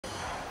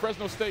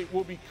Fresno State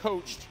will be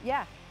coached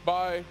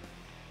by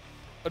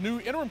a new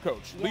interim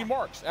coach, Lee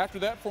Marks. After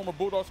that, former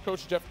Bulldogs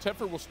coach Jeff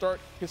Tedford will start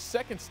his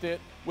second stint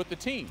with the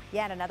team.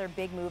 Yeah, and another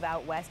big move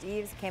out west,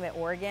 Eves, came at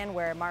Oregon,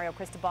 where Mario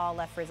Cristobal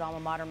left for his alma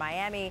mater,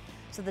 Miami.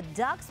 So the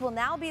Ducks will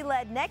now be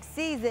led next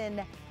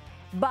season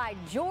by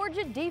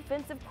Georgia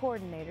defensive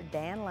coordinator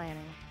Dan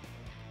Lanning.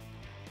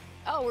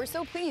 Oh, we're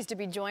so pleased to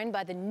be joined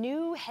by the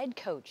new head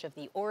coach of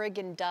the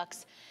Oregon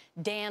Ducks,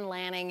 Dan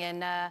Lanning.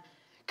 And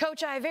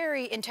Coach, I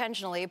very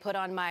intentionally put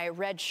on my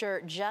red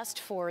shirt just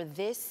for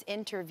this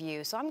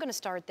interview. So I'm going to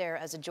start there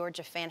as a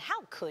Georgia fan.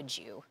 How could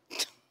you?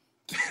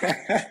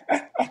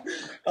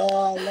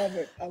 Oh, I love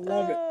it. I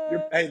love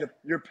it.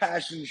 Your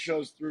passion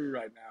shows through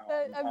right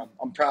now.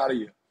 I'm proud of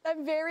you.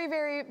 I'm very,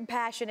 very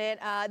passionate.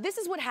 This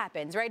is what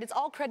happens, right? It's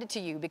all credit to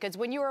you, because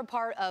when you're a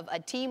part of a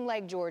team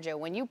like Georgia,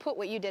 when you put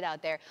what you did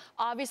out there,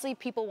 obviously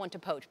people want to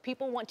poach.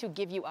 People want to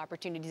give you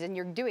opportunities, and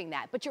you're doing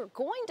that. But you're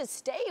going to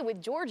stay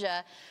with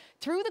Georgia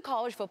through the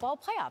college football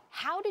playoff.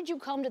 How did you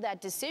come to that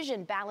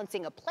decision,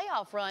 balancing a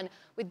playoff run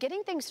with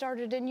getting things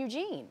started in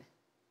Eugene?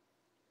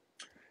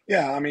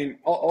 Yeah, I mean,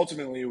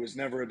 ultimately, it was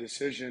never a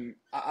decision.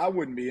 I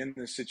wouldn't be in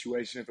this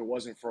situation if it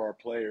wasn't for our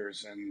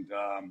players, and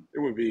it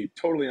would be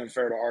totally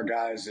unfair to our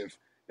guys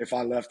if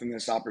I left in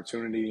this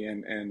opportunity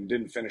and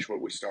didn't finish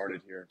what we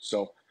started here.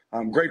 So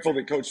I'm grateful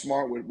that Coach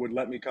Smart would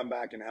let me come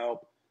back and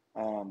help,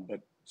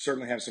 but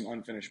certainly have some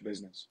unfinished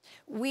business.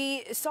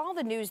 We saw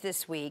the news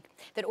this week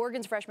that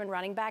Oregon's freshman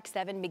running back,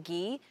 Stephen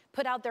McGee,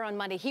 put out there on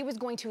Monday he was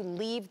going to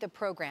leave the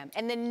program.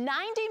 And then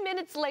 90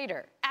 minutes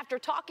later, after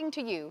talking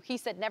to you, he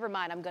said, never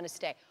mind, I'm going to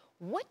stay.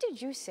 What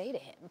did you say to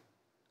him?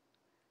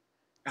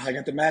 I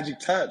got the magic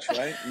touch,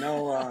 right?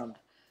 No,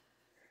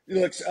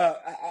 look,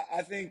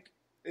 I think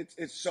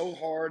it's so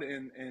hard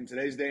in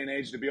today's day and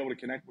age to be able to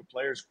connect with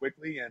players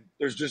quickly, and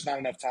there's just not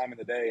enough time in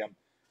the day.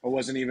 I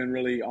wasn't even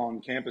really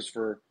on campus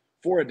for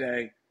a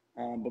day,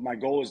 but my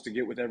goal is to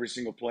get with every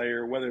single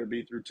player, whether it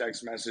be through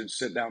text message,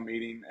 sit-down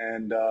meeting,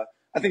 and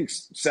I think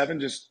Seven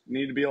just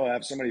needed to be able to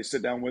have somebody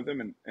sit down with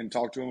him and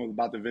talk to him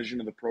about the vision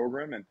of the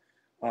program and,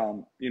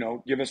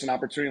 give us an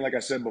opportunity, like I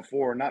said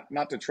before,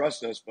 not to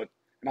trust us, but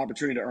an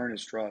opportunity to earn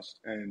his trust.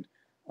 And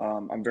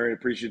I'm very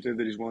appreciative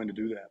that he's willing to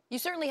do that. You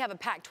certainly have a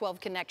Pac-12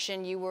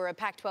 connection. You were a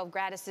Pac-12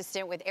 grad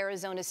assistant with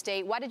Arizona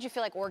State. Why did you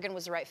feel like Oregon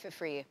was the right fit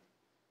for you?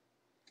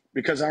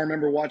 Because I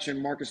remember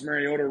watching Marcus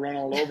Mariota run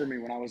all over me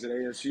when I was at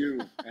ASU,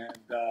 and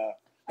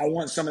I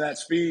want some of that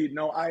speed.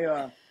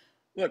 No,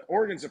 look,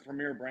 Oregon's a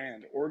premier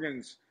brand.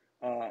 Oregon's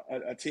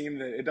a team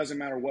that it doesn't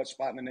matter what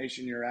spot in the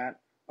nation you're at,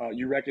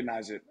 you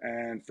recognize it.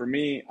 And for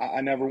me,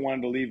 I never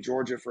wanted to leave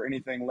Georgia for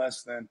anything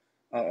less than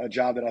a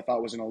job that I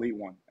thought was an elite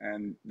one,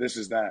 and this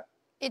is that.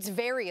 It's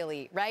very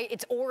elite, right?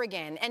 It's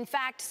Oregon. In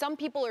fact, some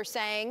people are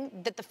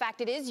saying that the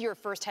fact it is your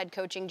first head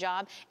coaching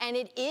job and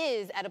it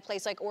is at a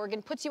place like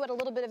Oregon puts you at a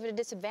little bit of a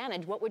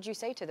disadvantage. What would you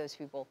say to those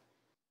people?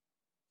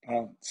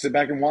 Sit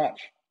back and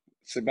watch.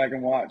 Sit back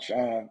and watch.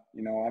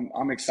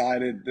 I'm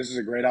excited. This is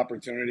a great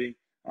opportunity.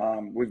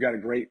 We've got a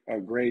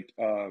great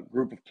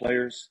group of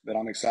players that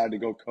I'm excited to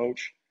go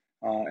coach,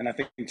 and I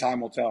think time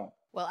will tell.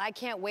 Well, I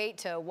can't wait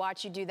to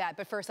watch you do that.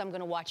 But first, I'm going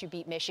to watch you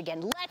beat Michigan.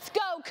 Let's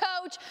go,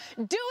 Coach.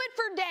 Do it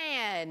for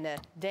Dan.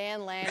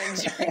 Dan Lanning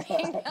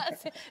joining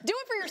us. Do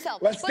it for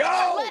yourself. Let's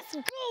go. Let's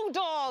go,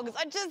 Dogs.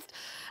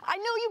 I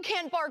know you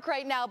can't bark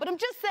right now, but I'm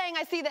just saying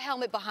I see the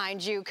helmet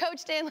behind you.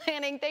 Coach Dan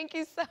Lanning, thank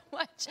you so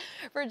much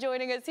for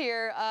joining us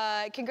here.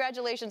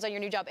 Congratulations on your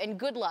new job, and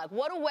good luck.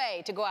 What a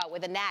way to go out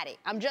with a natty.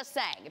 I'm just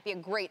saying, it'd be a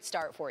great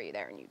start for you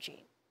there in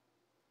Eugene.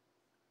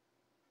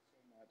 So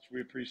much.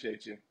 We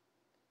appreciate you.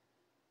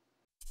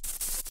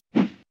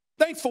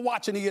 Thanks for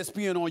watching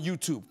ESPN on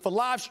YouTube. For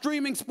live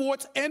streaming,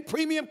 sports, and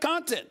premium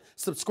content,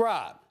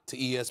 subscribe to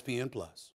ESPN+.